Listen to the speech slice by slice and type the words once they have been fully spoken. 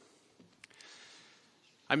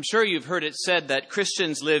I'm sure you've heard it said that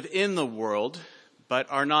Christians live in the world, but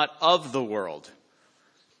are not of the world,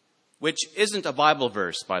 which isn't a Bible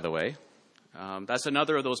verse, by the way. That's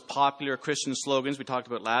another of those popular Christian slogans we talked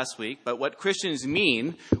about last week. But what Christians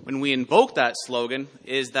mean when we invoke that slogan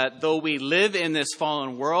is that though we live in this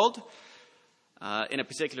fallen world, in a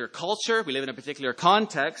particular culture, we live in a particular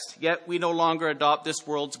context, yet we no longer adopt this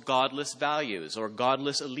world's godless values or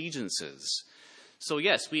godless allegiances. So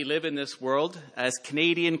yes, we live in this world as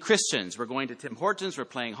Canadian Christians. We're going to Tim Hortons, we're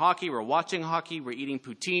playing hockey, we're watching hockey, we're eating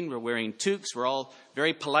poutine, we're wearing toques, we're all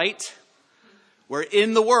very polite. We're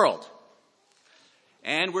in the world.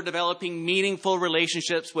 And we're developing meaningful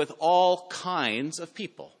relationships with all kinds of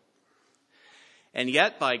people. And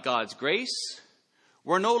yet, by God's grace,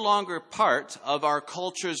 we're no longer part of our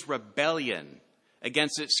culture's rebellion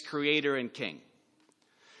against its creator and king.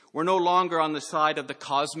 We're no longer on the side of the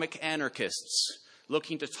cosmic anarchists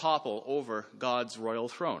looking to topple over God's royal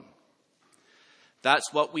throne.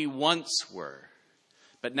 That's what we once were.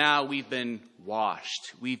 But now we've been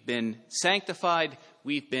washed, we've been sanctified,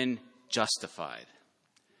 we've been justified.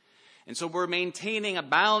 And so we're maintaining a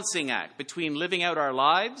balancing act between living out our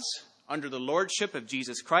lives under the lordship of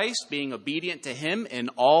Jesus Christ, being obedient to him in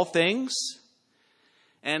all things,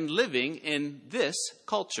 and living in this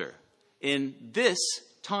culture, in this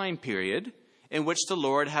time period in which the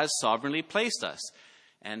Lord has sovereignly placed us.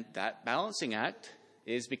 And that balancing act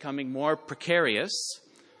is becoming more precarious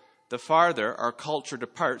the farther our culture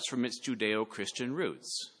departs from its Judeo-Christian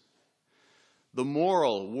roots. The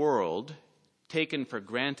moral world taken for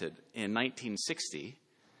granted in 1960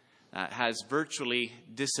 has virtually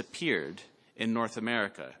disappeared in North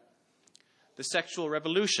America. The sexual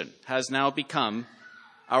revolution has now become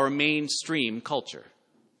our mainstream culture.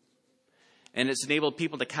 And it's enabled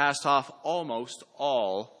people to cast off almost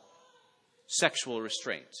all sexual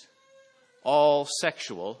restraint, all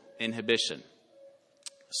sexual inhibition.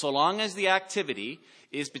 So long as the activity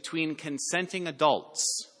is between consenting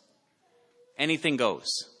adults, anything goes.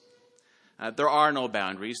 There are no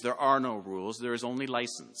boundaries, there are no rules, there is only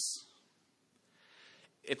license.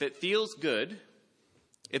 If it feels good,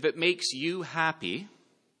 if it makes you happy,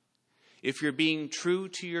 if you're being true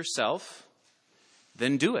to yourself,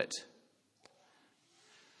 then do it.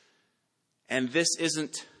 And this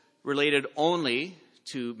isn't related only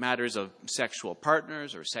to matters of sexual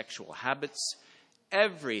partners or sexual habits.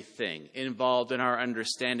 Everything involved in our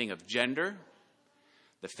understanding of gender,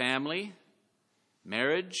 the family,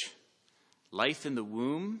 marriage, life in the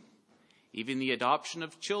womb, even the adoption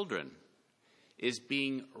of children, is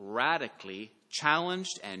being radically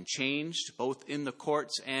challenged and changed both in the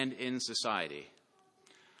courts and in society.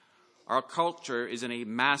 Our culture is in a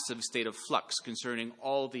massive state of flux concerning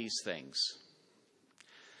all these things.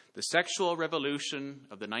 The sexual revolution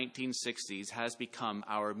of the 1960s has become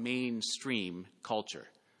our mainstream culture.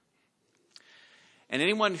 And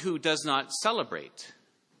anyone who does not celebrate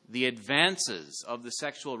the advances of the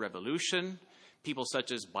sexual revolution, people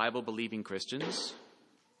such as Bible-believing Christians,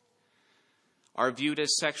 are viewed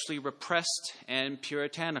as sexually repressed and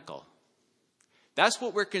puritanical. That's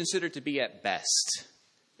what we're considered to be at best.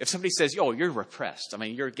 If somebody says, "Oh, you're repressed," I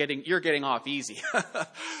mean, you're getting off easy.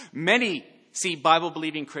 Many see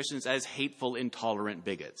Bible-believing Christians as hateful, intolerant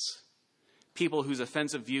bigots. People whose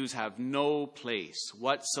offensive views have no place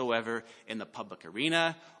whatsoever in the public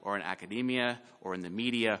arena or in academia or in the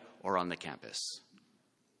media or on the campus.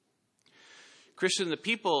 Christian, the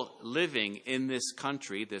people living in this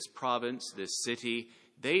country, this province, this city,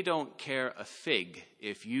 they don't care a fig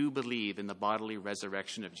if you believe in the bodily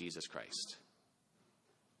resurrection of Jesus Christ.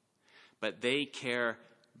 But they care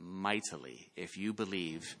mightily if you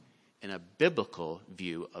believe in a biblical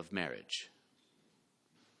view of marriage.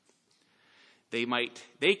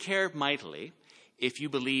 They care mightily if you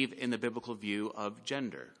believe in the biblical view of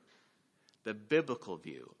gender, the biblical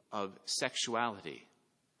view of sexuality.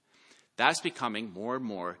 That's becoming more and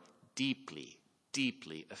more deeply,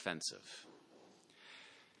 deeply offensive.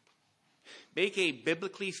 Make a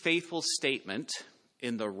biblically faithful statement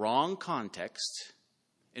in the wrong context,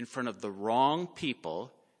 in front of the wrong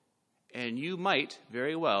people, and you might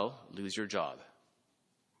very well lose your job.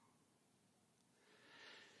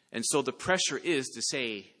 And so the pressure is to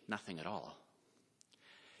say nothing at all.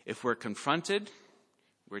 If we're confronted,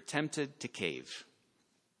 we're tempted to cave.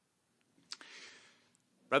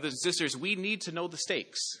 Brothers and sisters, we need to know the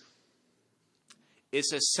stakes.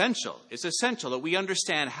 It's essential that we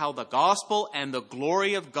understand how the gospel and the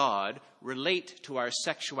glory of God relate to our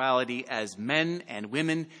sexuality as men and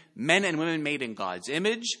women made in God's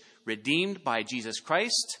image, redeemed by Jesus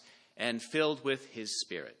Christ, and filled with his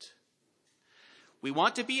Spirit. We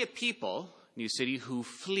want to be a people New City, who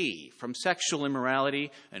flee from sexual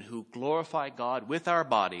immorality and who glorify God with our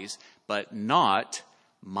bodies, but not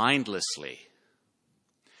mindlessly.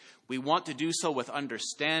 We want to do so with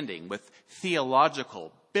understanding, with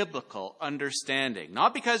theological, biblical understanding.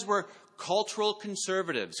 Not because we're cultural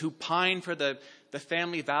conservatives who pine for the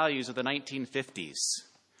family values of the 1950s.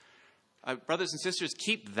 Brothers and sisters,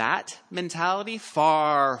 keep that mentality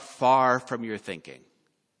far, far from your thinking.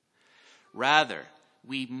 Rather,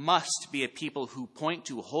 we must be a people who point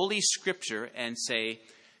to Holy Scripture and say,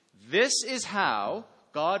 this is how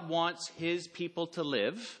God wants his people to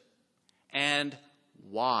live, and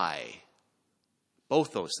why.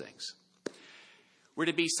 Both those things. We're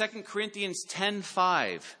to be 2 Corinthians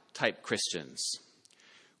 10:5 type Christians.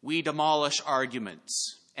 We demolish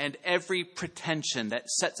arguments and every pretension that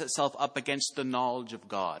sets itself up against the knowledge of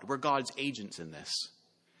God. We're God's agents in this.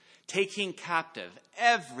 Taking captive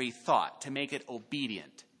every thought to make it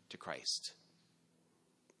obedient to Christ.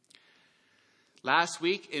 Last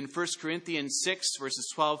week in 1 Corinthians 6, verses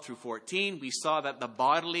 12 through 14, we saw that the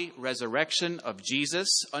bodily resurrection of Jesus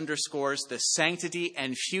underscores the sanctity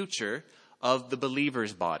and future of the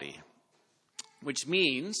believer's body. Which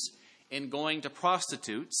means, in going to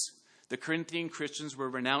prostitutes, the Corinthian Christians were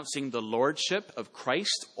renouncing the lordship of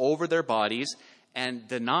Christ over their bodies and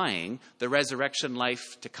denying the resurrection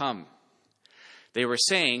life to come. They were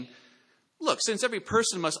saying, look, since every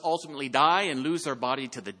person must ultimately die and lose their body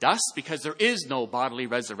to the dust because there is no bodily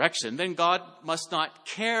resurrection, then God must not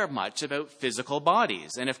care much about physical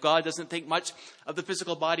bodies. And if God doesn't think much of the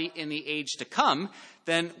physical body in the age to come,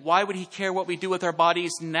 then why would he care what we do with our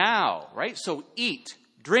bodies now, right? So eat,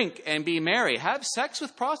 drink, and be merry. Have sex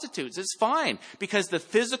with prostitutes. It's fine because the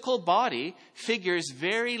physical body figures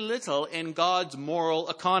very little in God's moral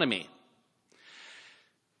economy.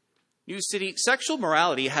 New City, sexual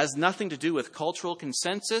morality has nothing to do with cultural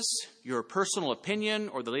consensus, your personal opinion,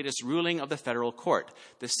 or the latest ruling of the federal court.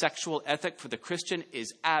 The sexual ethic for the Christian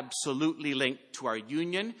is absolutely linked to our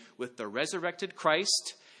union with the resurrected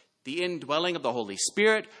Christ, the indwelling of the Holy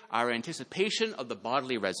Spirit, our anticipation of the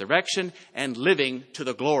bodily resurrection, and living to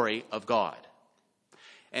the glory of God.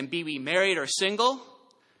 And be we married or single,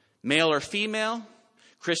 male or female,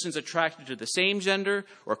 Christians attracted to the same gender,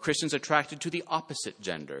 or Christians attracted to the opposite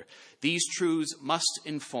gender. These truths must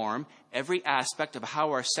inform every aspect of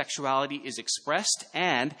how our sexuality is expressed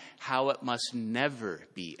and how it must never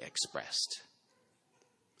be expressed.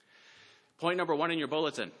 Point number 1 in your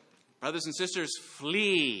bulletin. Brothers and sisters,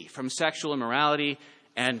 flee from sexual immorality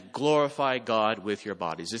and glorify God with your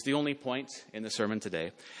bodies. This is the only point in the sermon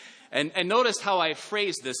today. And notice how I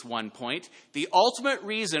phrased this one point. The ultimate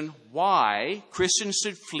reason why Christians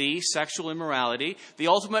should flee sexual immorality, the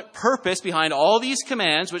ultimate purpose behind all these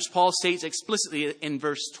commands, which Paul states explicitly in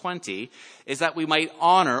verse 20, is that we might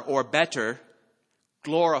honor, or better,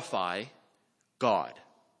 glorify God.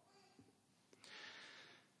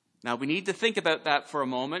 Now, we need to think about that for a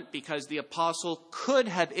moment, because the apostle could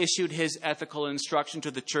have issued his ethical instruction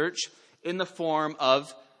to the church in the form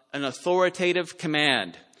of an authoritative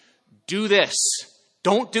command. Do this.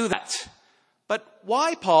 Don't do that. But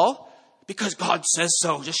why, Paul? Because God says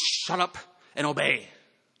so. Just shut up and obey.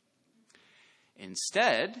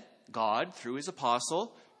 Instead, God, through his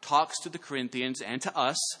apostle, talks to the Corinthians and to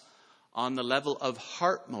us on the level of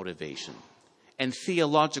heart motivation and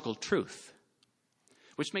theological truth,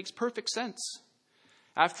 which makes perfect sense.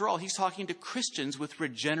 After all, he's talking to Christians with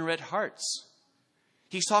regenerate hearts.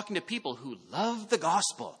 He's talking to people who love the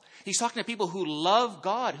gospel. He's talking to people who love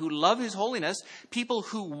God, who love his holiness, people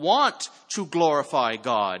who want to glorify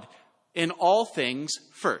God in all things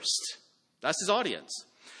first. That's his audience.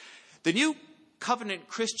 The new covenant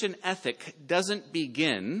Christian ethic doesn't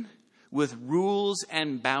begin with rules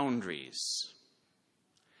and boundaries,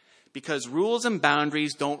 because rules and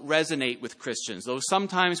boundaries don't resonate with Christians, though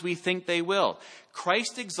sometimes we think they will.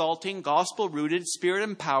 Christ-exalting, gospel-rooted,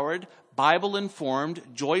 spirit-empowered, Bible-informed,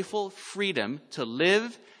 joyful freedom to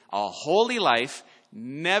live a holy life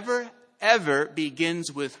never, ever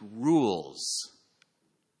begins with rules.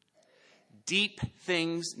 Deep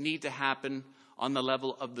things need to happen on the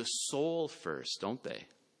level of the soul first, don't they?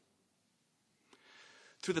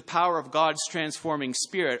 Through the power of God's transforming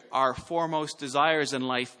Spirit, our foremost desires in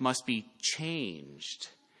life must be changed.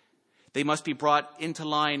 They must be brought into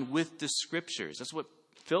line with the Scriptures. That's what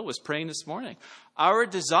Phil was praying this morning. Our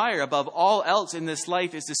desire above all else in this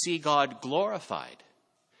life is to see God glorified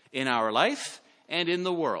in our life and in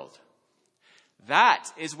the world.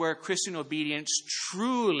 That is where Christian obedience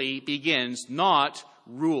truly begins, not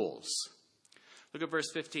rules. Look at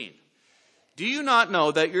verse 15. Do you not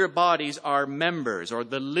know that your bodies are members, or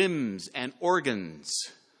the limbs and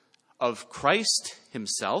organs of Christ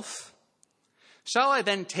himself? Shall I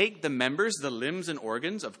then take the members, the limbs and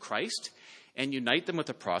organs of Christ, and unite them with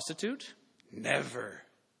a prostitute? Never.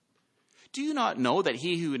 Do you not know that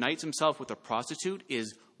he who unites himself with a prostitute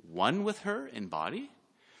is one with her in body?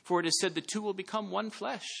 For it is said the two will become one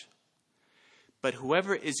flesh. But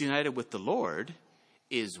whoever is united with the Lord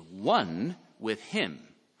is one with him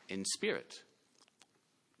in spirit.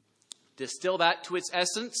 Distill that to its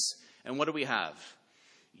essence, and what do we have?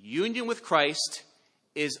 Union with Christ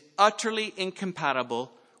is utterly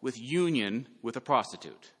incompatible with union with a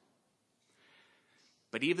prostitute.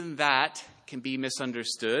 But even that can be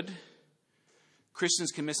misunderstood.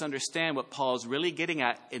 Christians can misunderstand what Paul's really getting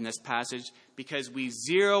at in this passage because we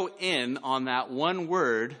zero in on that one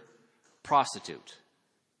word, prostitute.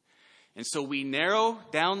 And so we narrow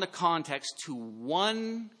down the context to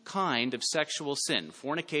one kind of sexual sin,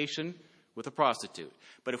 fornication with a prostitute.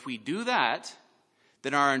 But if we do that,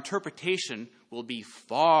 then our interpretation will be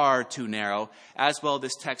far too narrow, as well as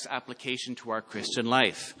this text application to our Christian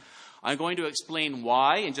life. I'm going to explain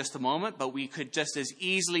why in just a moment, but we could just as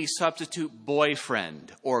easily substitute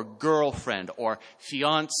boyfriend or girlfriend or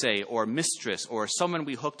fiance or mistress or someone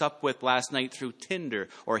we hooked up with last night through Tinder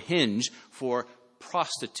or Hinge for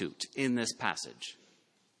prostitute in this passage.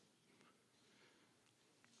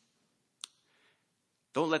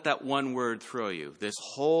 Don't let that one word throw you. This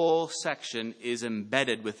whole section is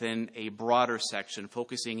embedded within a broader section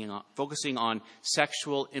focusing on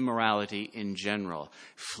sexual immorality in general.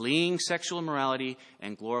 Fleeing sexual immorality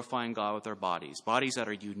and glorifying God with our bodies. Bodies that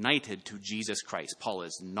are united to Jesus Christ. Paul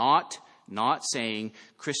is not saying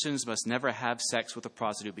Christians must never have sex with a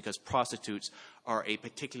prostitute because prostitutes are a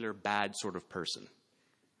particular bad sort of person.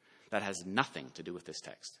 That has nothing to do with this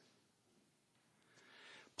text.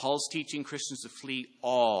 Paul's teaching Christians to flee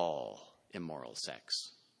all immoral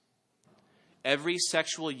sex. Every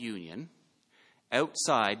sexual union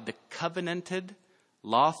outside the covenanted,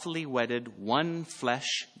 lawfully wedded, one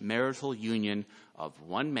flesh marital union of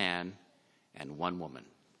one man and one woman.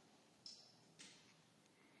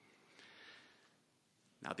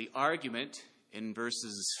 Now, the argument in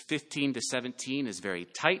verses 15 to 17 is very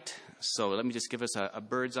tight. So let me just give us a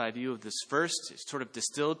bird's eye view of this first. It's sort of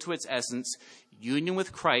distilled to its essence. Union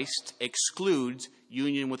with Christ excludes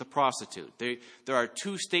union with a prostitute. There are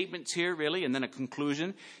two statements here, really, and then a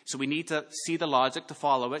conclusion. So we need to see the logic to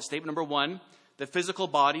follow it. Statement number one, the physical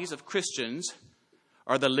bodies of Christians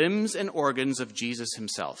are the limbs and organs of Jesus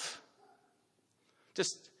himself.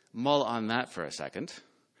 Just mull on that for a second.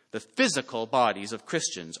 The physical bodies of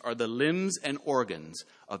Christians are the limbs and organs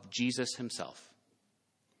of Jesus himself.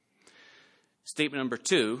 Statement number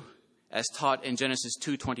two, as taught in Genesis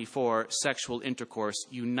 2:24, sexual intercourse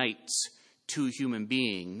unites two human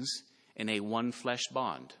beings in a one flesh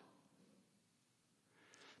bond.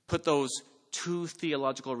 Put those two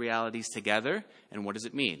theological realities together, and what does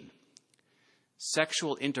it mean?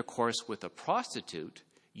 Sexual intercourse with a prostitute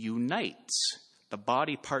unites the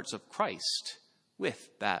body parts of Christ with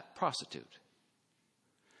that prostitute.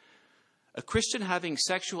 A Christian having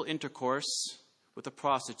sexual intercourse with a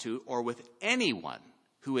prostitute or with anyone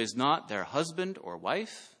who is not their husband or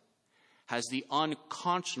wife has the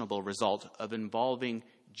unconscionable result of involving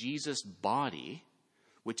Jesus' body,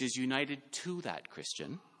 which is united to that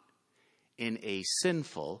Christian, in a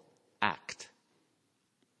sinful act.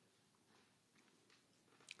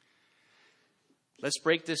 Let's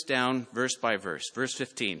break this down verse by verse. Verse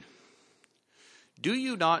 15. Do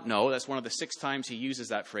you not know, that's one of the 6 times he uses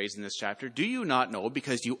that phrase in this chapter, do you not know,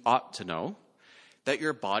 because you ought to know, that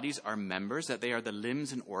your bodies are members, that they are the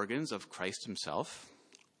limbs and organs of Christ himself?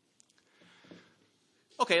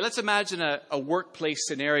 Okay, let's imagine a workplace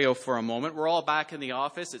scenario for a moment. We're all back in the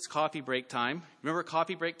office. It's coffee break time. Remember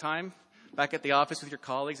coffee break time? Back at the office with your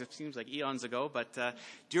colleagues. It seems like eons ago. But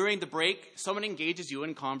during the break, someone engages you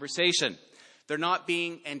in conversation. They're not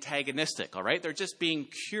being antagonistic, all right? They're just being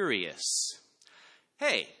curious.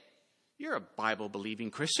 Hey, you're a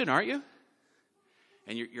Bible-believing Christian, aren't you?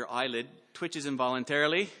 And your eyelid twitches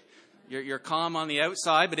involuntarily. You're calm on the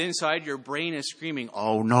outside, but inside your brain is screaming,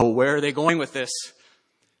 oh no, where are they going with this?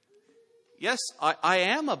 Yes, I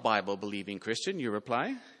am a Bible-believing Christian, you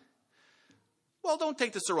reply. Well, don't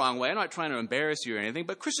take this the wrong way. I'm not trying to embarrass you or anything,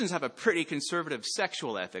 but Christians have a pretty conservative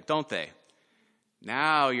sexual ethic, don't they?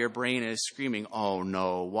 Now your brain is screaming, oh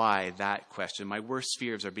no, why that question? My worst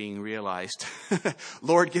fears are being realized.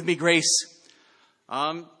 Lord, give me grace.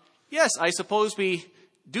 Yes, I suppose we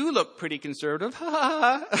do look pretty conservative.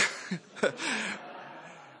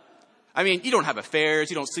 I mean, you don't have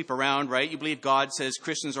affairs, you don't sleep around, right? You believe God says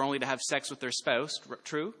Christians are only to have sex with their spouse,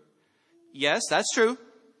 true? Yes, that's true.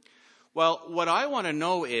 Well, what I want to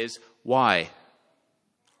know is, why?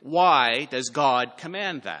 Why does God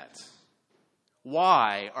command that?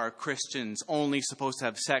 Why are Christians only supposed to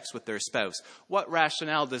have sex with their spouse? What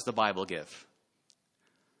rationale does the Bible give?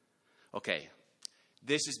 Okay,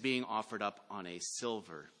 this is being offered up on a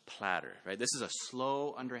silver platter, right? This is a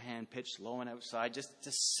slow underhand pitch, low and outside, just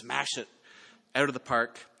smash it out of the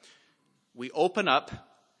park. We open up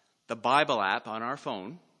the Bible app on our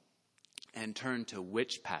phone and turn to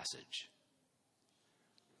which passage?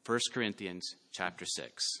 1 Corinthians chapter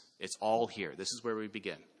 6. It's all here. This is where we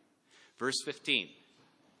begin. Verse 15.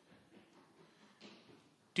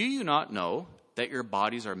 Do you not know that your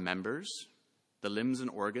bodies are members, the limbs and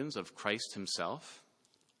organs of Christ himself?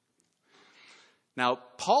 Now,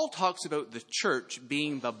 Paul talks about the church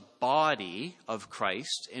being the body of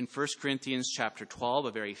Christ in 1 Corinthians chapter 12,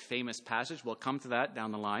 a very famous passage. We'll come to that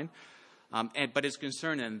down the line. But his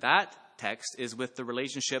concern in that text is with the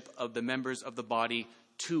relationship of the members of the body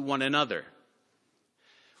to one another.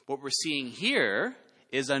 What we're seeing here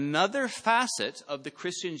is another facet of the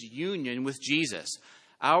Christian's union with Jesus.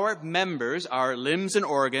 Our members, our limbs and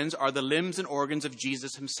organs, are the limbs and organs of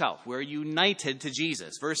Jesus himself. We're united to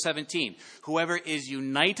Jesus. Verse 17, whoever is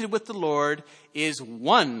united with the Lord is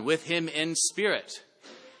one with him in spirit.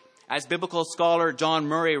 As biblical scholar John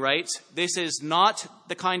Murray writes, this is not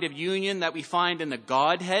the kind of union that we find in the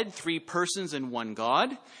Godhead, 3 persons in one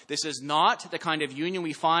God. This is not the kind of union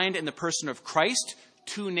we find in the person of Christ,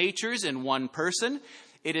 2 natures in one person.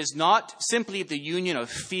 It is not simply the union of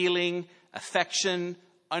feeling, affection,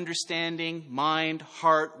 understanding, mind,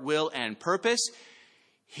 heart, will, and purpose.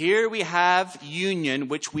 Here we have union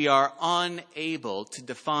which we are unable to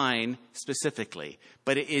define specifically,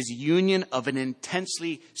 but it is union of an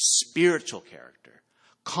intensely spiritual character,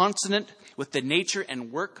 consonant with the nature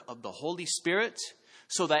and work of the Holy Spirit,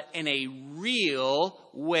 so that in a real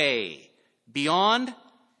way, beyond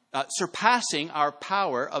surpassing our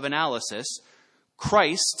power of analysis,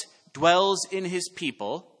 Christ dwells in his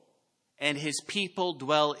people, and his people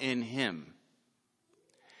dwell in him.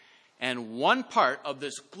 And one part of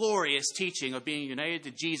this glorious teaching of being united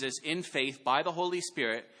to Jesus in faith by the Holy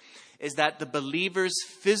Spirit is that the believer's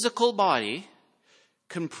physical body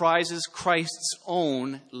comprises Christ's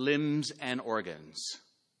own limbs and organs.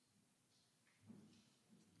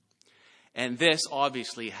 And this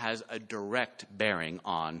obviously has a direct bearing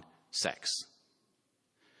on sex.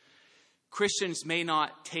 Christians may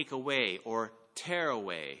not take away or tear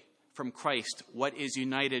away from Christ what is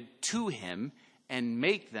united to him and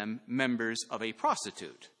make them members of a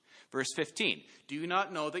prostitute. Verse 15, do you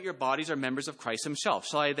not know that your bodies are members of Christ himself?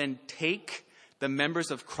 Shall I then take the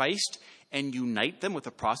members of Christ and unite them with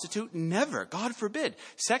a prostitute? Never. God forbid.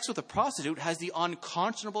 Sex with a prostitute has the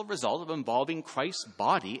unconscionable result of involving Christ's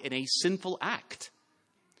body in a sinful act.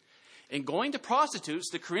 In going to prostitutes,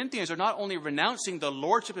 the Corinthians are not only renouncing the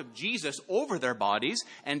lordship of Jesus over their bodies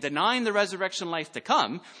and denying the resurrection life to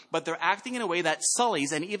come, but they're acting in a way that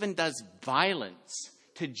sullies and even does violence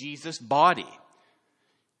to Jesus' body.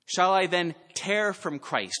 Shall I then tear from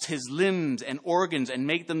Christ his limbs and organs and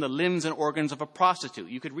make them the limbs and organs of a prostitute?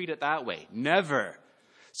 You could read it that way. Never.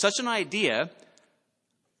 Such an idea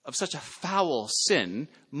of such a foul sin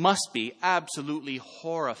must be absolutely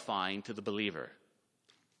horrifying to the believer.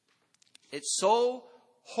 It's so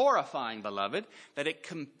horrifying, beloved, that it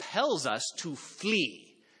compels us to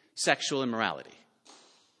flee sexual immorality.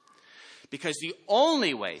 Because the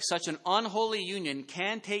only way such an unholy union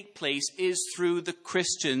can take place is through the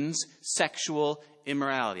Christian's sexual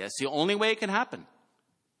immorality. That's the only way it can happen.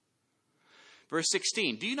 Verse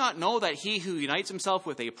 16, do you not know that he who unites himself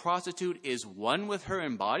with a prostitute is one with her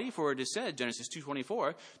in body? For it is said, Genesis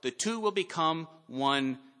 2:24, the two will become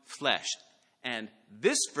one flesh. And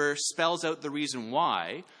this verse spells out the reason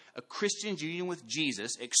why a Christian's union with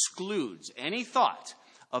Jesus excludes any thought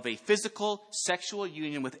of a physical sexual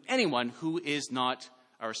union with anyone who is not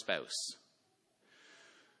our spouse.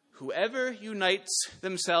 Whoever unites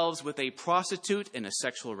themselves with a prostitute in a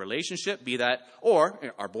sexual relationship, be that, or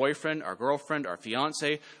our boyfriend, our girlfriend, our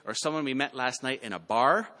fiance, or someone we met last night in a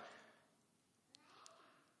bar,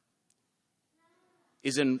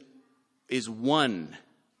 is one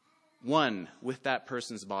with that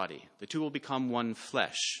person's body. The two will become one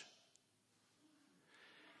flesh.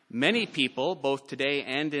 Many people, both today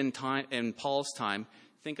and in Paul's time,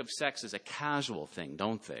 think of sex as a casual thing,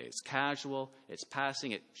 don't they? It's casual, it's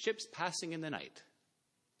passing, ships passing in the night.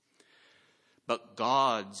 But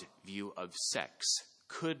God's view of sex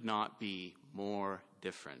could not be more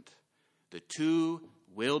different. The two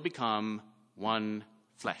will become one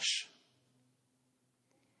flesh.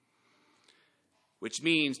 Which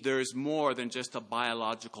means there's more than just a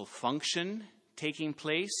biological function taking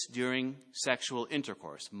place during sexual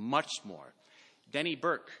intercourse. Much more. Denny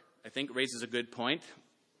Burke, I think, raises a good point.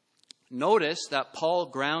 Notice that Paul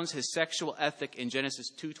grounds his sexual ethic in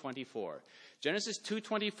Genesis 2:24. Genesis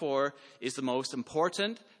 2:24 is the most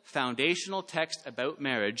important foundational text about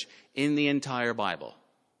marriage in the entire Bible.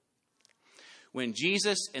 When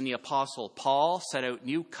Jesus and the Apostle Paul set out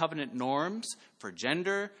new covenant norms for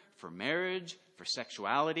gender, for marriage, for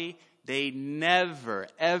sexuality, they never,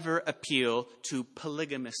 ever appeal to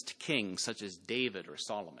polygamist kings such as David or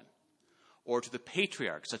Solomon, or to the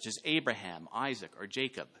patriarchs such as Abraham, Isaac, or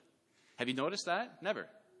Jacob. Have you noticed that? Never.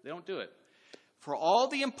 They don't do it. For all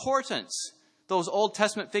the importance those Old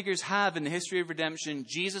Testament figures have in the history of redemption,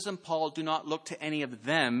 Jesus and Paul do not look to any of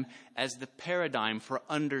them as the paradigm for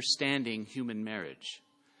understanding human marriage.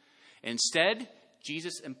 Instead,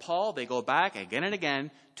 Jesus and Paul, they go back again and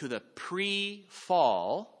again to the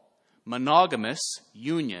pre-fall monogamous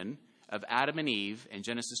union of Adam and Eve in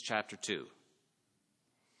Genesis chapter 2.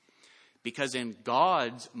 Because in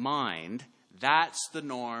God's mind, that's the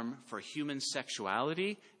norm for human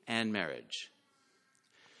sexuality and marriage.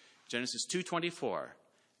 Genesis 2:24.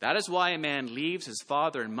 That is why a man leaves his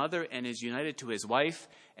father and mother and is united to his wife,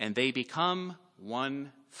 and they become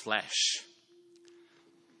one flesh.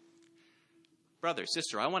 Brother,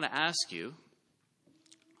 sister, I want to ask you,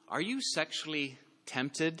 are you sexually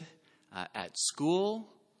tempted at school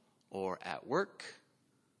or at work?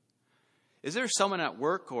 Is there someone at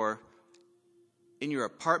work or in your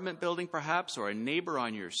apartment building perhaps, or a neighbor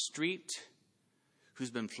on your street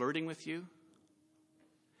who's been flirting with you?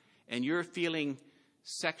 And you're feeling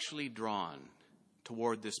sexually drawn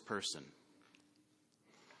toward this person.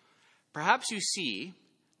 Perhaps you see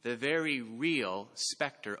the very real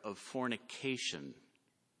specter of fornication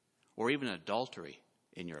or even adultery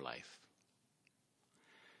in your life.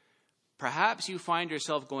 Perhaps you find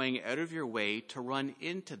yourself going out of your way to run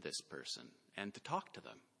into this person and to talk to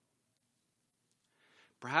them.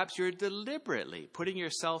 Perhaps you're deliberately putting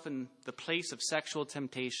yourself in the place of sexual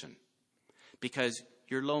temptation because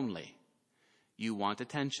you're lonely. You want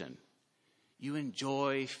attention. You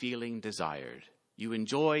enjoy feeling desired. You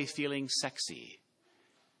enjoy feeling sexy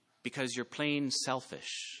because you're plain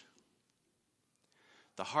selfish.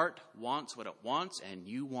 The heart wants what it wants, and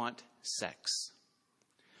you want sex.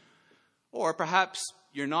 Or perhaps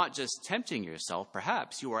you're not just tempting yourself.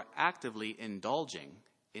 Perhaps you are actively indulging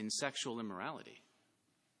in sexual immorality.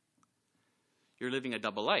 You're living a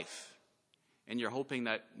double life, and you're hoping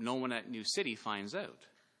that no one at New City finds out.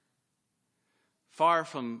 Far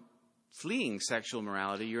from fleeing sexual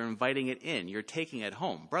morality, you're inviting it in. You're taking it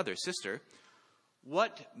home. Brother, sister,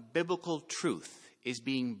 what biblical truth is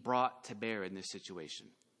being brought to bear in this situation?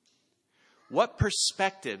 What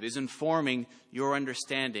perspective is informing your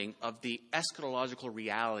understanding of the eschatological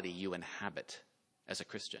reality you inhabit as a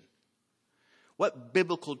Christian? What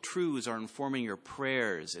biblical truths are informing your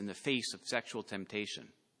prayers in the face of sexual temptation?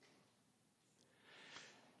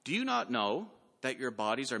 Do you not know that your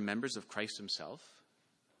bodies are members of Christ himself?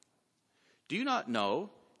 Do you not know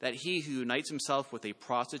that he who unites himself with a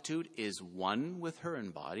prostitute is one with her in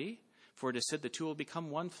body? For it is said the two will become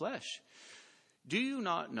one flesh. Do you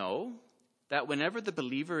not know that whenever the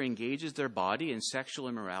believer engages their body in sexual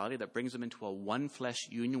immorality that brings them into a one flesh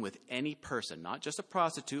union with any person, not just a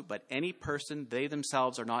prostitute, but any person they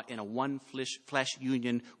themselves are not in a one flesh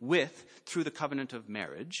union with through the covenant of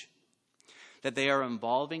marriage, that they are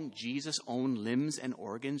involving Jesus' own limbs and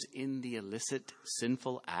organs in the illicit,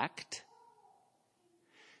 sinful act?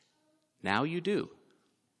 Now you do.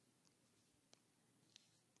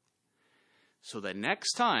 So the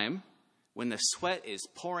next time when the sweat is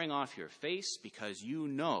pouring off your face because you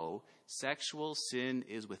know sexual sin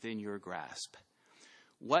is within your grasp,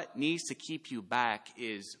 what needs to keep you back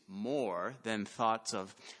is more than thoughts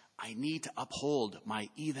of, I need to uphold my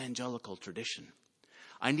evangelical tradition.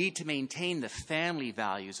 I need to maintain the family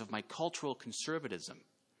values of my cultural conservatism.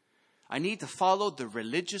 I need to follow the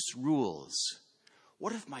religious rules.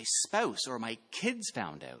 What if my spouse or my kids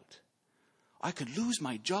found out? I could lose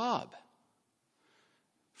my job.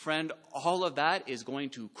 Friend, all of that is going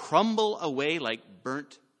to crumble away like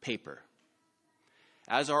burnt paper,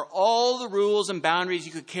 as are all the rules and boundaries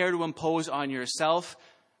you could care to impose on yourself.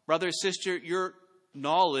 Brother, sister, your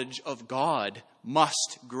knowledge of God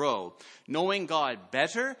must grow. Knowing God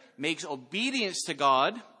better makes obedience to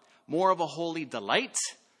God more of a holy delight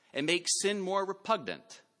and makes sin more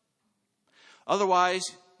repugnant. Otherwise,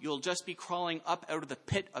 you'll just be crawling up out of the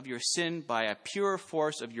pit of your sin by a pure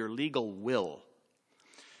force of your legal will.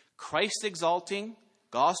 Christ-exalting,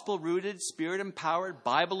 gospel-rooted, spirit-empowered,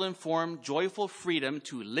 Bible-informed, joyful freedom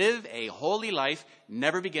to live a holy life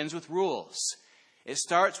never begins with rules. It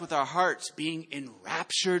starts with our hearts being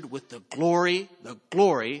enraptured with the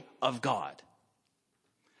glory of God.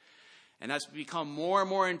 And as we become more and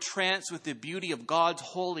more entranced with the beauty of God's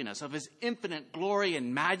holiness, of his infinite glory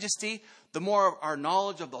and majesty, the more our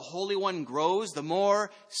knowledge of the Holy One grows, the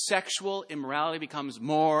more sexual immorality becomes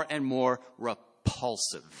more and more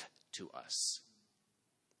repulsive to us.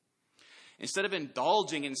 Instead of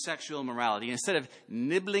indulging in sexual immorality, instead of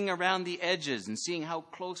nibbling around the edges and seeing how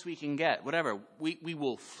close we can get, whatever, we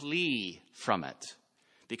will flee from it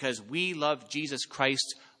because we love Jesus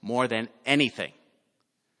Christ more than anything.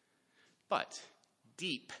 But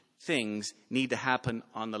deep things need to happen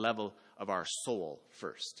on the level of our soul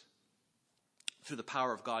first. Through the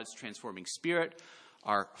power of God's transforming Spirit,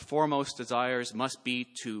 our foremost desires must be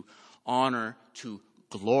to honor, to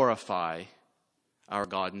glorify our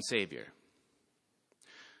God and Savior.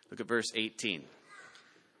 Look at verse 18.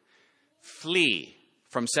 Flee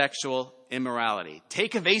from sexual immorality.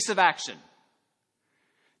 Take evasive action.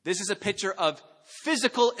 This is a picture of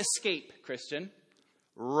physical escape, Christian.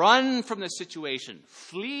 Run from the situation.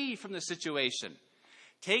 Flee from the situation.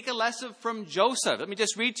 Take a lesson from Joseph. Let me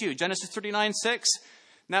just read to you. Genesis 39:6.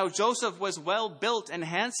 Now Joseph was well built and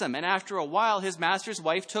handsome, and after a while his master's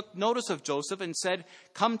wife took notice of Joseph and said,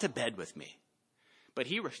 "Come to bed with me." But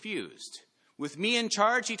he refused. "With me in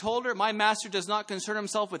charge," he told her, "my master does not concern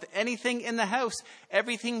himself with anything in the house.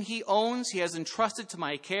 Everything he owns he has entrusted to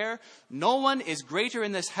my care. No one is greater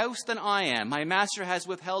in this house than I am. My master has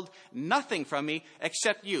withheld nothing from me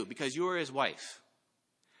except you, because you are his wife.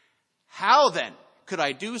 How then could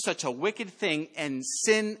I do such a wicked thing and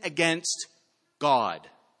sin against God?"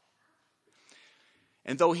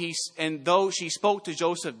 And though she spoke to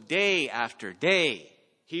Joseph day after day,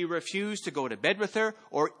 he refused to go to bed with her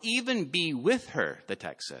or even be with her, the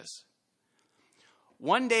text says.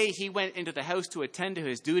 One day he went into the house to attend to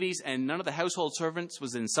his duties, and none of the household servants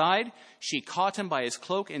was inside. She caught him by his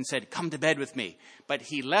cloak and said, "Come to bed with me." But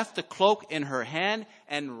he left the cloak in her hand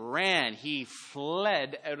and ran. He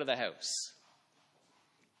fled out of the house.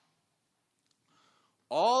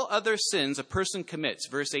 All other sins a person commits,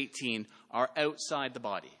 verse 18, are outside the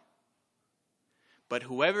body. But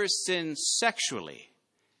whoever sins sexually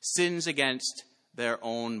sins against their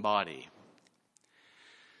own body.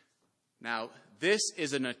 Now, this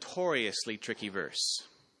is a notoriously tricky verse.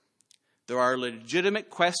 There are legitimate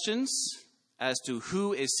questions as to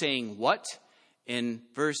who is saying what in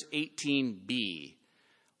verse 18b.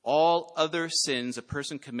 All other sins a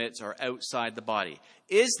person commits are outside the body.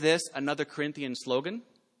 Is this another Corinthian slogan?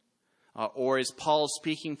 Or is Paul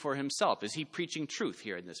speaking for himself? Is he preaching truth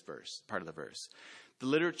here in this verse, part of the verse? The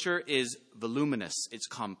literature is voluminous, it's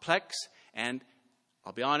complex, and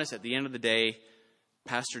I'll be honest, at the end of the day,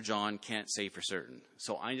 Pastor John can't say for certain.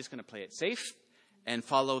 So I'm just going to play it safe and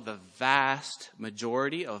follow the vast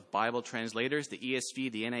majority of Bible translators, the ESV,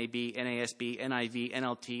 the NIV, NASB, NIV,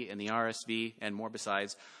 NLT, and the RSV, and more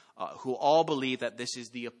besides, who all believe that this is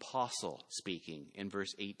the apostle speaking in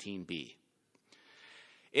verse 18b.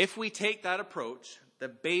 If we take that approach, the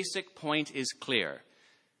basic point is clear.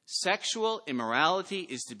 Sexual immorality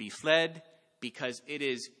is to be fled because it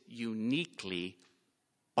is uniquely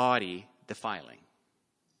body defiling.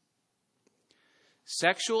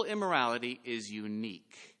 Sexual immorality is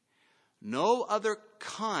unique. No other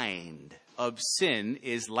kind of sin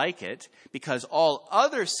is like it because all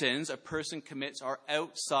other sins a person commits are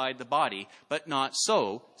outside the body, but not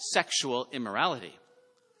so sexual immorality.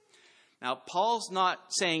 Now, Paul's not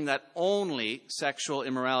saying that only sexual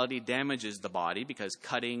immorality damages the body, because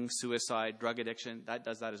cutting, suicide, drug addiction, that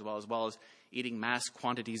does that as well as eating mass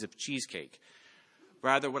quantities of cheesecake.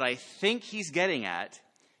 Rather, what I think he's getting at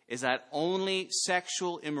is that only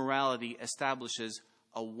sexual immorality establishes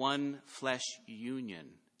a one-flesh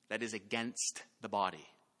union that is against the body.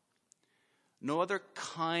 No other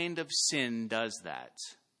kind of sin does that.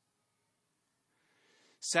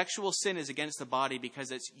 Sexual sin is against the body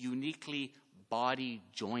because it's uniquely body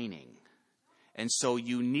joining, and so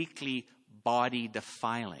uniquely body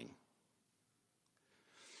defiling.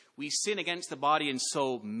 We sin against the body in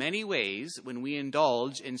so many ways when we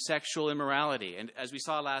indulge in sexual immorality. And as we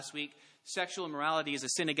saw last week, sexual immorality is a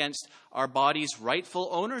sin against our body's rightful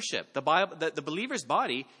ownership. The believer's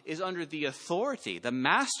body is under the authority, the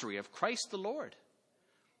mastery of Christ the Lord.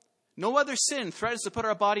 No other sin threatens to put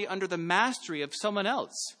our body under the mastery of someone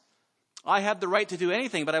else. I have the right to do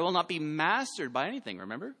anything, but I will not be mastered by anything,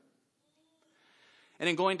 remember? And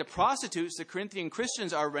in going to prostitutes, the Corinthian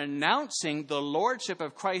Christians are renouncing the lordship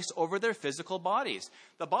of Christ over their physical bodies.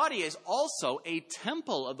 The body is also a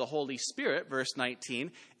temple of the Holy Spirit, verse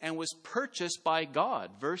 19, and was purchased by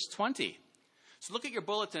God, verse 20. So look at your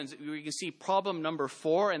bulletins. You can see problem number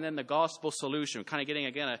 4 and then the gospel solution. Kind of getting,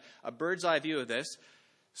 again, a bird's eye view of this.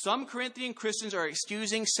 Some Corinthian Christians are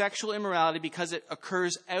excusing sexual immorality because it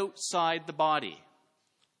occurs outside the body.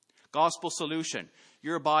 Gospel solution.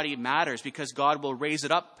 Your body matters because God will raise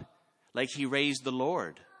it up like he raised the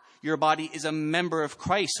Lord. Your body is a member of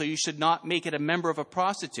Christ, so you should not make it a member of a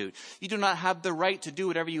prostitute. You do not have the right to do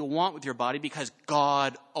whatever you want with your body because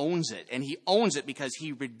God owns it. And he owns it because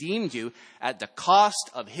he redeemed you at the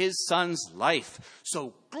cost of his son's life.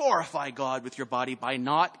 So glorify God with your body by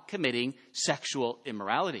not committing sexual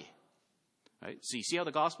immorality. Right? So you see how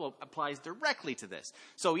the gospel applies directly to this.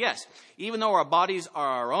 So yes, even though our bodies are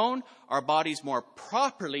our own, our bodies more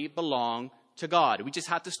properly belong to God. We just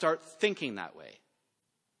have to start thinking that way.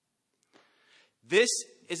 This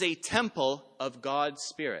is a temple of God's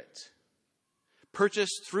Spirit,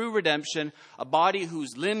 purchased through redemption, a body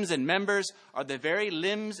whose limbs and members are the very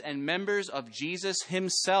limbs and members of Jesus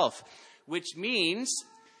himself, which means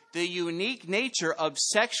the unique nature of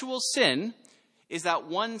sexual sin is that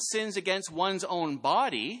one sins against one's own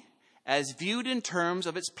body as viewed in terms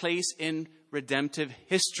of its place in redemptive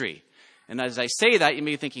history. And as I say that, you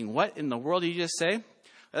may be thinking, what in the world did you just say?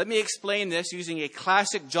 Let me explain this using a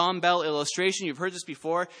classic John Bell illustration. You've heard this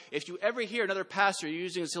before. If you ever hear another pastor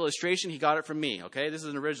using this illustration, he got it from me, okay? This is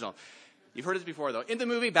an original. You've heard this before, though. In the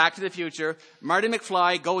movie Back to the Future, Marty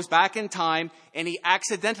McFly goes back in time, and he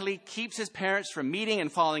accidentally keeps his parents from meeting and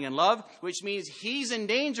falling in love, which means he's in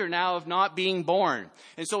danger now of not being born.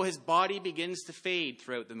 And so his body begins to fade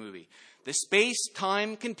throughout the movie. The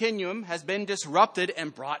space-time continuum has been disrupted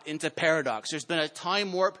and brought into paradox. There's been a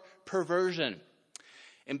time warp perversion.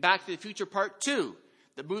 In Back to the Future Part 2,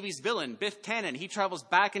 the movie's villain, Biff Tannen, he travels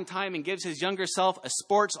back in time and gives his younger self a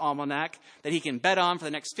sports almanac that he can bet on for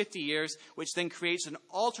the next 50 years, which then creates an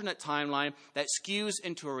alternate timeline that skews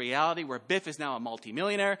into a reality where Biff is now a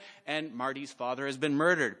multimillionaire and Marty's father has been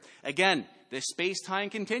murdered. Again, the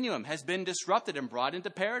space-time continuum has been disrupted and brought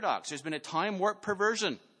into paradox. There's been a time warp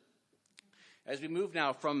perversion. As we move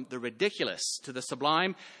now from the ridiculous to the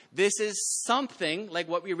sublime, this is something like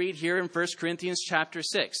what we read here in 1 Corinthians chapter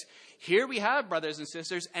 6. Here we have, brothers and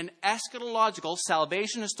sisters, an eschatological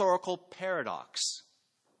salvation historical paradox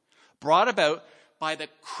brought about by the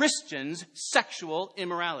Christian's sexual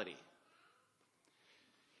immorality.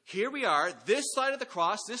 Here we are, this side of the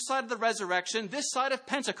cross, this side of the resurrection, this side of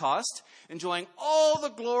Pentecost, enjoying all the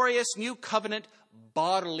glorious new covenant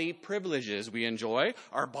bodily privileges we enjoy.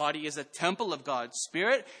 Our body is a temple of God's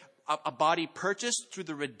Spirit, a body purchased through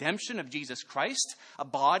the redemption of Jesus Christ, a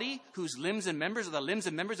body whose limbs and members are the limbs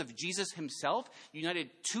and members of Jesus himself, united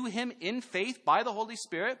to him in faith by the Holy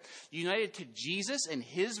Spirit, united to Jesus in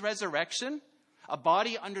his resurrection, a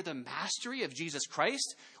body under the mastery of Jesus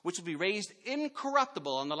Christ, which will be raised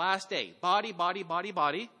incorruptible on the last day. Body, body, body,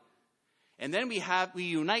 body. And then we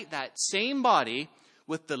unite that same body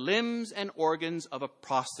with the limbs and organs of a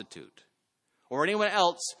prostitute or anyone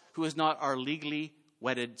else who is not our legally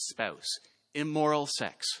wedded spouse. Immoral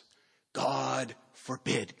sex. God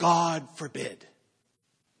forbid. God forbid.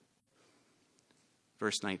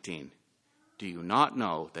 Verse 19. Do you not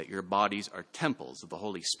know that your bodies are temples of the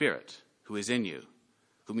Holy Spirit who is in you,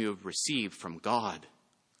 whom you have received from God?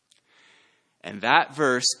 And that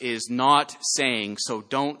verse is not saying, so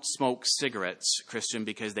don't smoke cigarettes, Christian,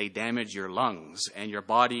 because they damage your lungs and your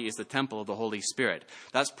body is the temple of the Holy Spirit.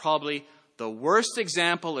 That's probably the worst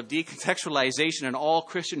example of decontextualization in all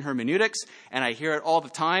Christian hermeneutics, and I hear it all the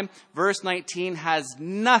time. Verse 19 has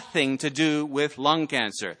nothing to do with lung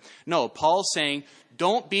cancer. No, Paul's saying,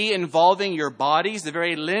 don't be involving your bodies, the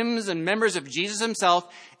very limbs and members of Jesus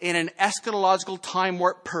himself, in an eschatological time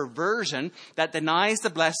warp perversion that denies the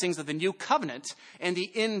blessings of the new covenant and the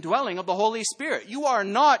indwelling of the Holy Spirit. You are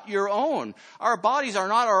not your own. Our bodies are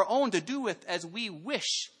not our own to do with as we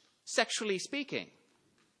wish, sexually speaking.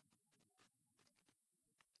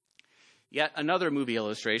 Yet another movie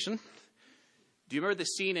illustration. Do you remember the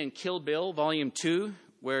scene in Kill Bill, Volume 2,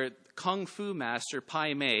 where Kung Fu master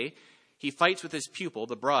Pai Mei, he fights with his pupil,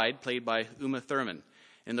 the bride, played by Uma Thurman.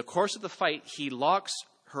 In the course of the fight, he locks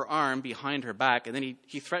her arm behind her back, and then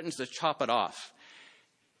he threatens to chop it off.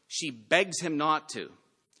 She begs him not to.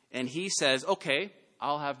 And he says, okay,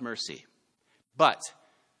 I'll have mercy. But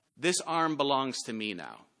this arm belongs to me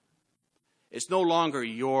now. It's no longer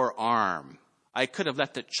your arm. I could have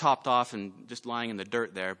left it chopped off and just lying in the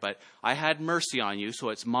dirt there, but I had mercy on you, so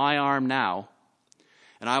it's my arm now.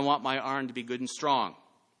 And I want my arm to be good and strong.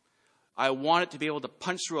 I want it to be able to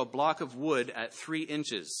punch through a block of wood at 3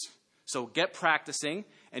 inches. So get practicing,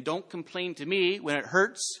 and don't complain to me when it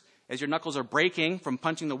hurts as your knuckles are breaking from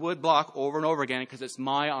punching the wood block over and over again, because it's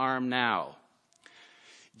my arm now.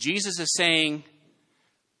 Jesus is saying,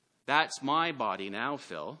 that's my body now,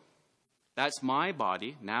 Phil. That's my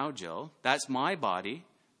body now, Jill. That's my body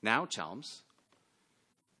now, Chelms.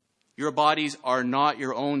 Your bodies are not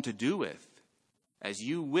your own to do with as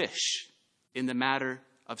you wish in the matter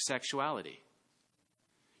of sexuality.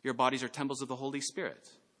 Your bodies are temples of the Holy Spirit,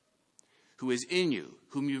 who is in you,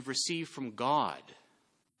 whom you've received from God.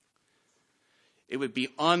 It would be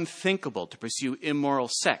unthinkable to pursue immoral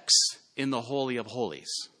sex in the Holy of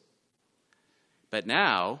Holies. But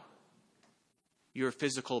now, your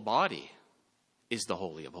physical body is the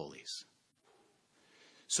Holy of Holies.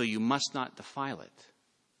 So you must not defile it.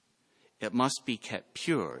 It must be kept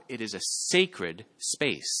pure. It is a sacred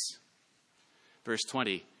space. Verse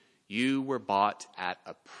 20, you were bought at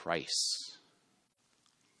a price.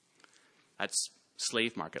 That's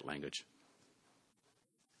slave market language.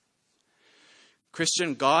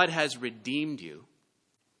 Christian, God has redeemed you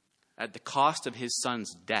at the cost of his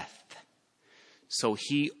son's death. So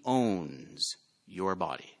he owns your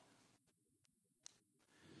body.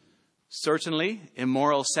 Certainly,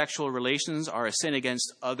 immoral sexual relations are a sin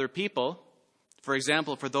against other people. For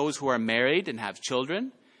example, for those who are married and have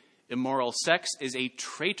children, immoral sex is a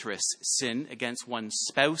traitorous sin against one's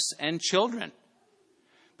spouse and children.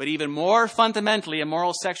 But even more fundamentally,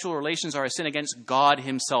 immoral sexual relations are a sin against God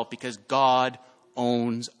himself, because God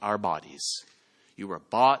owns our bodies. You were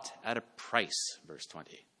bought at a price, verse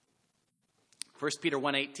 20. 1 Peter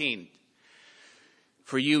 1:18.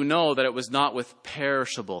 For you know that it was not with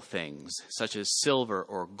perishable things, such as silver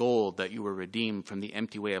or gold, that you were redeemed from the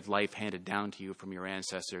empty way of life handed down to you from your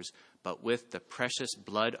ancestors, but with the precious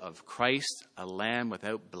blood of Christ, a lamb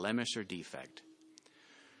without blemish or defect.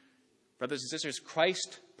 Brothers and sisters,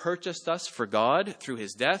 Christ purchased us for God through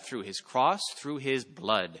his death, through his cross, through his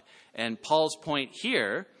blood. And Paul's point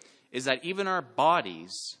here is that even our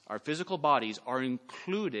bodies, our physical bodies, are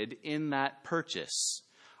included in that purchase.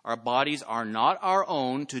 Our bodies are not our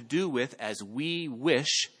own to do with as we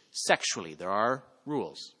wish sexually. There are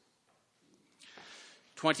rules.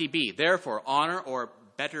 20b, therefore, honor, or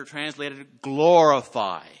better translated,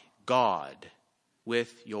 glorify God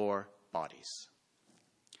with your bodies.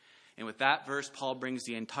 And with that verse, Paul brings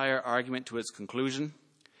the entire argument to its conclusion.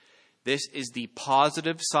 This is the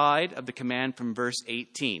positive side of the command from verse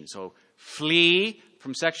 18. So flee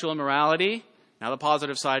from sexual immorality. Now the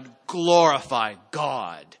positive side, glorify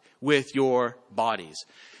God with your bodies.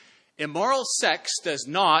 Immoral sex does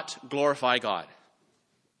not glorify God.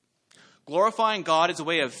 Glorifying God is a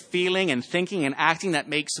way of feeling and thinking and acting that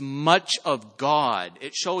makes much of God.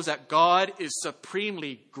 It shows that God is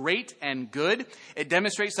supremely great and good. It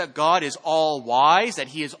demonstrates that God is all wise, that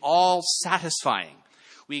he is all satisfying.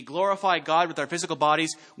 We glorify God with our physical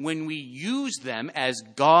bodies when we use them as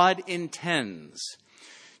God intends.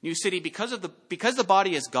 New City, because the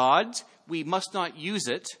body is God's, we must not use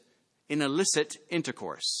it in illicit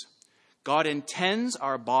intercourse. God intends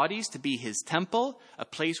our bodies to be his temple, a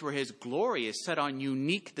place where his glory is set on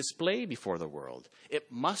unique display before the world.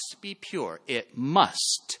 It must be pure. It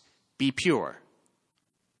must be pure.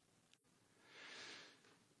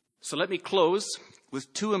 So let me close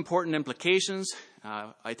with two important implications.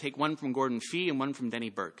 I take one from Gordon Fee and one from Denny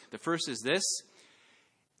Burke. The first is this.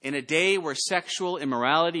 In a day where sexual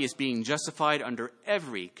immorality is being justified under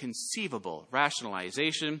every conceivable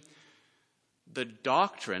rationalization, the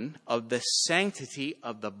doctrine of the sanctity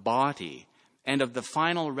of the body and of the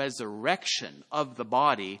final resurrection of the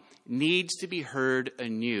body needs to be heard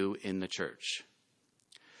anew in the church.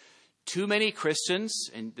 Too many Christians,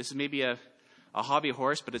 and this is maybe a hobby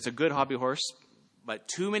horse, but it's a good hobby horse, but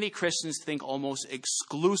too many Christians think almost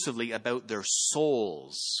exclusively about their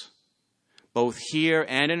souls, both here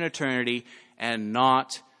and in eternity, and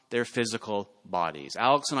not their physical bodies.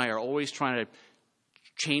 Alex and I are always trying to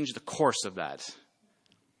change the course of that.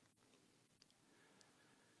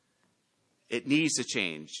 It needs to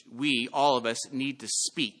change. We, all of us, need to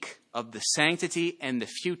speak of the sanctity and the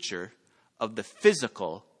future of the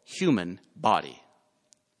physical human body.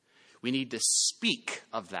 We need to speak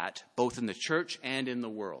of that both in the church and in the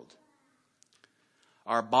world.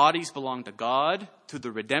 Our bodies belong to God through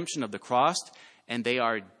the redemption of the cross, and they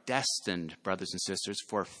are destined, brothers and sisters,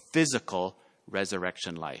 for physical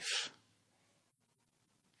resurrection life.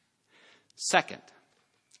 Second,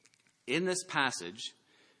 in this passage,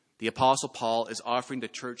 the Apostle Paul is offering the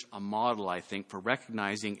church a model, I think, for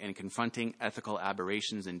recognizing and confronting ethical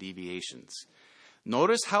aberrations and deviations.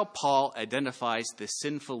 Notice how Paul identifies the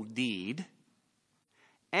sinful deed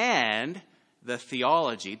and the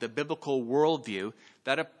theology, the biblical worldview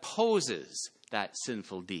that opposes that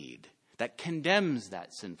sinful deed, that condemns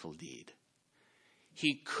that sinful deed.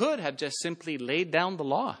 he could have just simply laid down the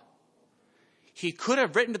law. He could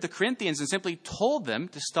have written to the Corinthians and simply told them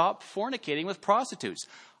to stop fornicating with prostitutes.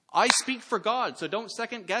 I speak for God, so don't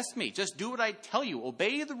second guess me. Just do what I tell you.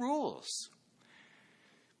 Obey the rules.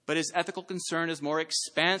 But his ethical concern is more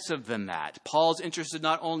expansive than that. Paul's interested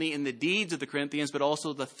not only in the deeds of the Corinthians, but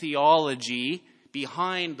also the theology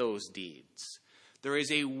behind those deeds. There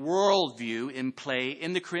is a worldview in play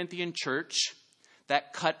in the Corinthian church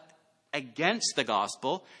that cut against the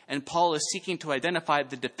gospel, and Paul is seeking to identify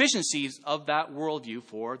the deficiencies of that worldview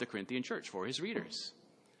for the Corinthian church, for his readers.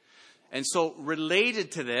 And so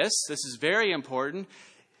related to this is very important,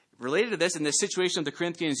 related to this, in the situation of the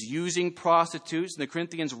Corinthians using prostitutes, and the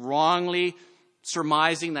Corinthians wrongly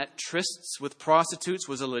surmising that trysts with prostitutes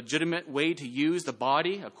was a legitimate way to use the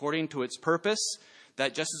body according to its purpose,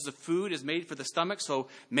 that just as the food is made for the stomach, so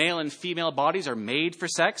male and female bodies are made for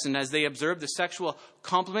sex, and as they observed the sexual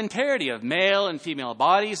complementarity of male and female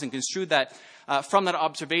bodies and construed that from that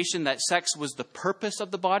observation that sex was the purpose of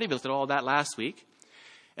the body. We looked at all that last week.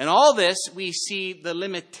 In all this, we see the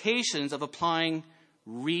limitations of applying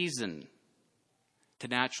reason to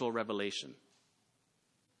natural revelation.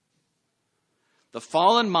 The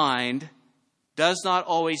fallen mind does not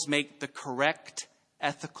always make the correct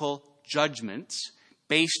ethical judgments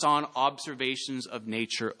based on observations of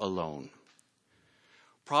nature alone.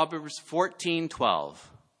 Proverbs 14:12.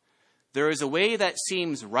 There is a way that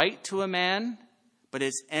seems right to a man, but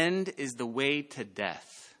its end is the way to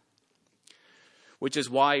death. Which is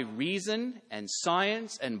why reason and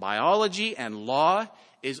science and biology and law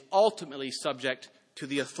is ultimately subject to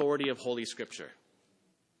the authority of Holy Scripture.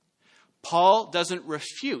 Paul doesn't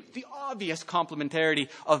refute the obvious complementarity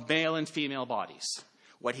of male and female bodies.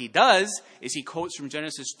 What he does is he quotes from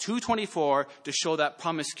Genesis 2:24 to show that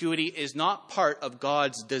promiscuity is not part of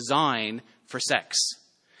God's design for sex.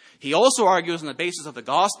 He also argues on the basis of the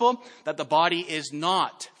gospel that the body is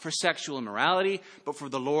not for sexual immorality, but for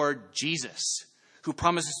the Lord Jesus, who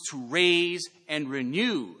promises to raise and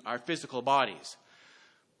renew our physical bodies.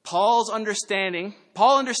 Paul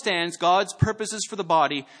understands God's purposes for the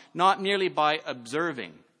body not merely by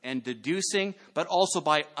observing and deducing, but also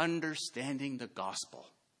by understanding the gospel,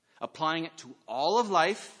 applying it to all of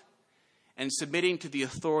life, and submitting to the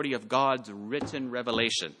authority of God's written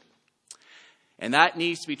revelation. And that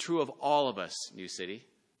needs to be true of all of us, New City.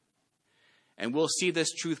 And we'll see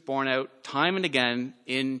this truth borne out time and again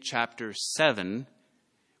in chapter 7,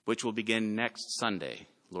 which will begin next Sunday,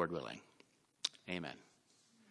 Lord willing. Amen.